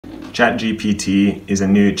ChatGPT is a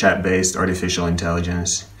new chat-based artificial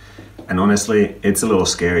intelligence, and honestly, it's a little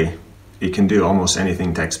scary. It can do almost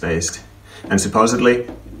anything text-based, and supposedly,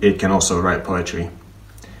 it can also write poetry.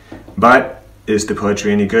 But is the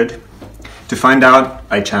poetry any good? To find out,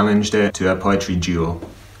 I challenged it to a poetry duel,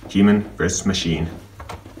 human versus machine.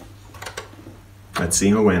 Let's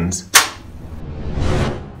see who wins.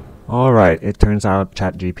 Alright, it turns out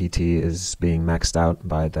ChatGPT is being maxed out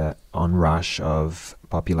by the onrush of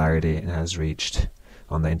popularity it has reached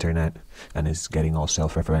on the internet and is getting all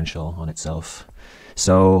self-referential on itself.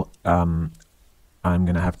 So I'm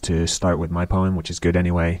going to have to start with my poem, which is good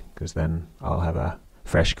anyway, because then I'll have a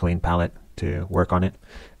fresh, clean palette to work on it.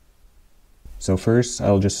 So first,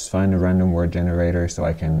 I'll just find a random word generator so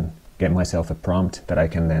I can get myself a prompt that I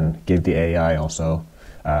can then give the AI also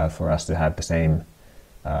for us to have the same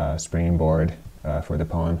springboard for the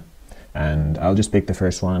poem. And I'll just pick the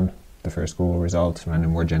first one, the first Google result,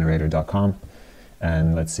 randomwordgenerator.com,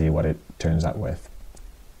 and let's see what it turns out with.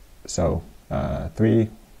 So 3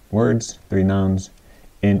 words, 3 nouns: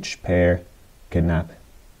 inch, pear, kidnap.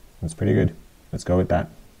 That's pretty good. Let's go with that.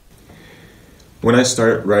 When I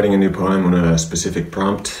start writing a new poem on a specific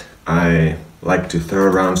prompt, I like to throw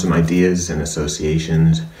around some ideas and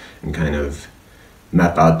associations and kind of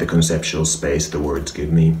map out the conceptual space the words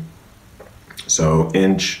give me. So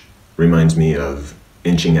inch reminds me of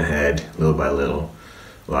inching ahead little by little,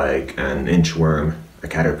 like an inchworm, a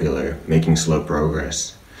caterpillar, making slow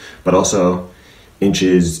progress. But also,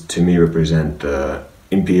 inches to me represent the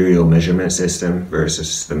imperial measurement system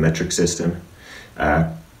versus the metric system,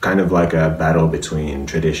 kind of like a battle between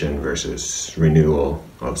tradition versus renewal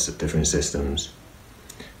of different systems.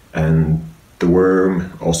 And the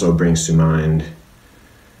worm also brings to mind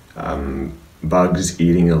bugs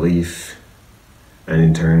eating a leaf and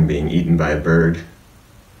in turn being eaten by a bird.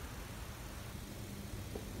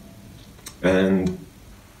 And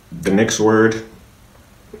the next word,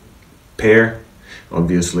 pair,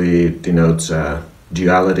 obviously denotes a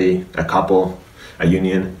duality, a couple, a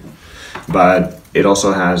union, but it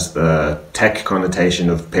also has the tech connotation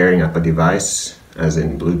of pairing up a device, as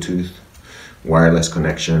in Bluetooth, wireless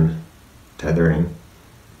connection, tethering.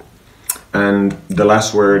 And the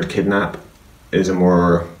last word, kidnap, is a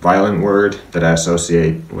more violent word that I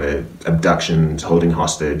associate with abductions, holding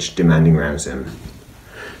hostage, demanding ransom.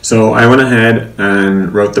 So I went ahead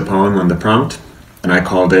and wrote the poem on the prompt, and I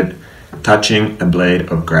called it Touching a Blade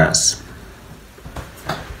of Grass.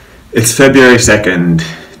 It's February 2nd,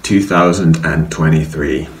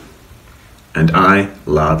 2023, and I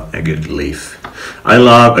love a good leaf. I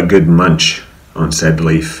love a good munch on said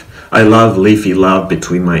leaf. I love leafy love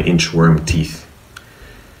between my inchworm teeth.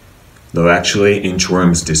 Though actually,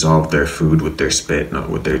 inchworms dissolve their food with their spit, not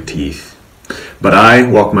with their teeth. But I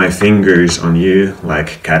walk my fingers on you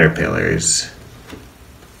like caterpillars.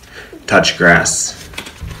 Touch grass.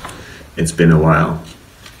 It's been a while.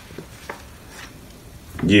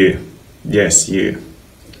 You. Yes, you.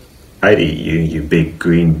 I'd eat you, you big,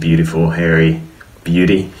 green, beautiful, hairy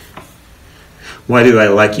beauty. Why do I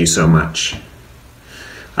like you so much?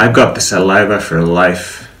 I've got the saliva for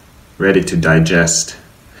life, ready to digest.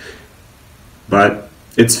 But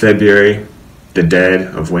it's February, the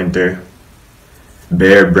dead of winter,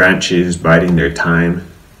 bare branches biding their time,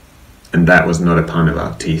 and that was not a pun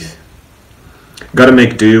about teeth. Gotta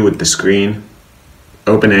make do with the screen.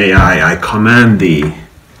 Open AI, I command thee,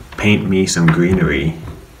 paint me some greenery.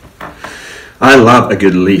 I love a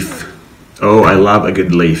good leaf. Oh, I love a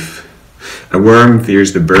good leaf. A worm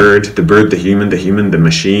fears the bird the human the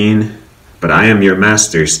machine. But I am your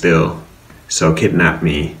master still, so kidnap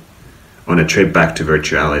me on a trip back to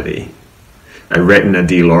virtuality. A retina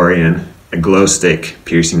DeLorean, a glow stick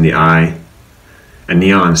piercing the eye, a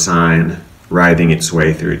neon sign writhing its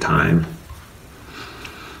way through time.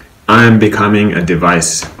 I am becoming a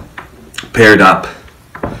device, paired up,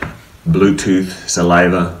 Bluetooth,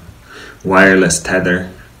 saliva, wireless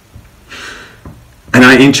tether. And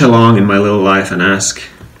I inch along in my little life and ask,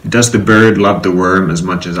 does the bird love the worm as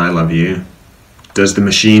much as I love you? Does the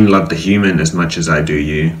machine love the human as much as I do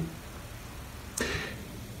you?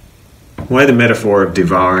 Why the metaphor of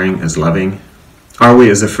devouring as loving? Are we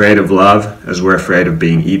as afraid of love as we're afraid of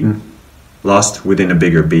being eaten, lost within a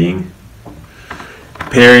bigger being?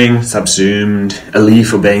 Pairing, subsumed, a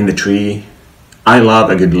leaf obeying the tree. I love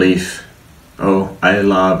a good leaf. Oh, I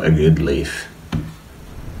love a good leaf.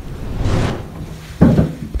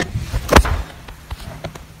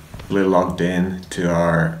 We're logged in to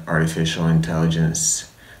our artificial intelligence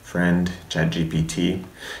friend, ChatGPT.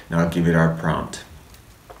 Now I'll give it our prompt.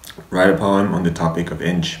 Write a poem on the topic of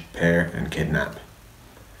inch, pair, and kidnap.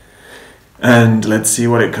 And let's see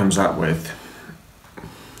what it comes up with.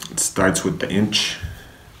 It starts with the inch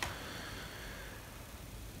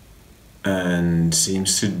and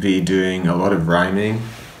seems to be doing a lot of rhyming.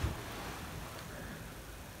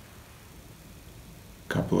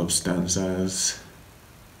 Couple of stanzas.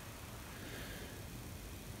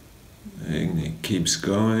 And it keeps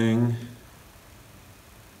going.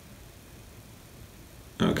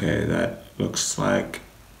 Okay, that looks like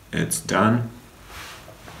it's done.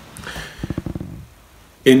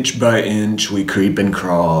 Inch by inch we creep and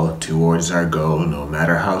crawl towards our goal, no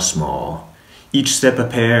matter how small. Each step a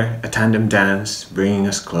pair, a tandem dance, bringing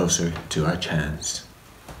us closer to our chance.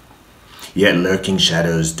 Yet lurking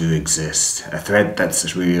shadows do exist, a threat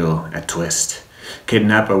that's real, a twist.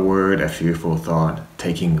 Kidnap a word, a fearful thought,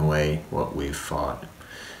 taking away what we've fought.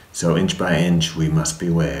 So inch by inch we must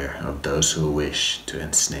beware of those who wish to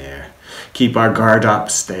ensnare. Keep our guard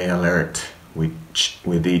up, stay alert,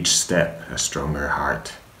 with each step a stronger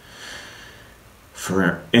heart.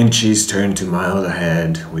 For inches turn to miles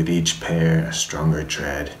ahead, with each pair a stronger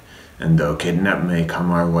tread. And though kidnap may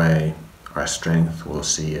come our way, our strength will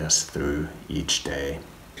see us through each day.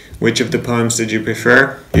 Which of the poems did you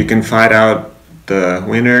prefer? You can find out the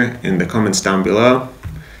winner in the comments down below.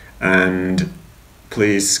 And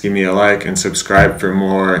please give me a like and subscribe for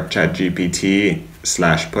more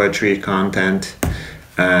ChatGPT/poetry content.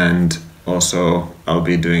 And also, I'll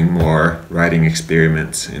be doing more writing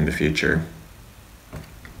experiments in the future.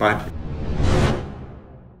 Bye.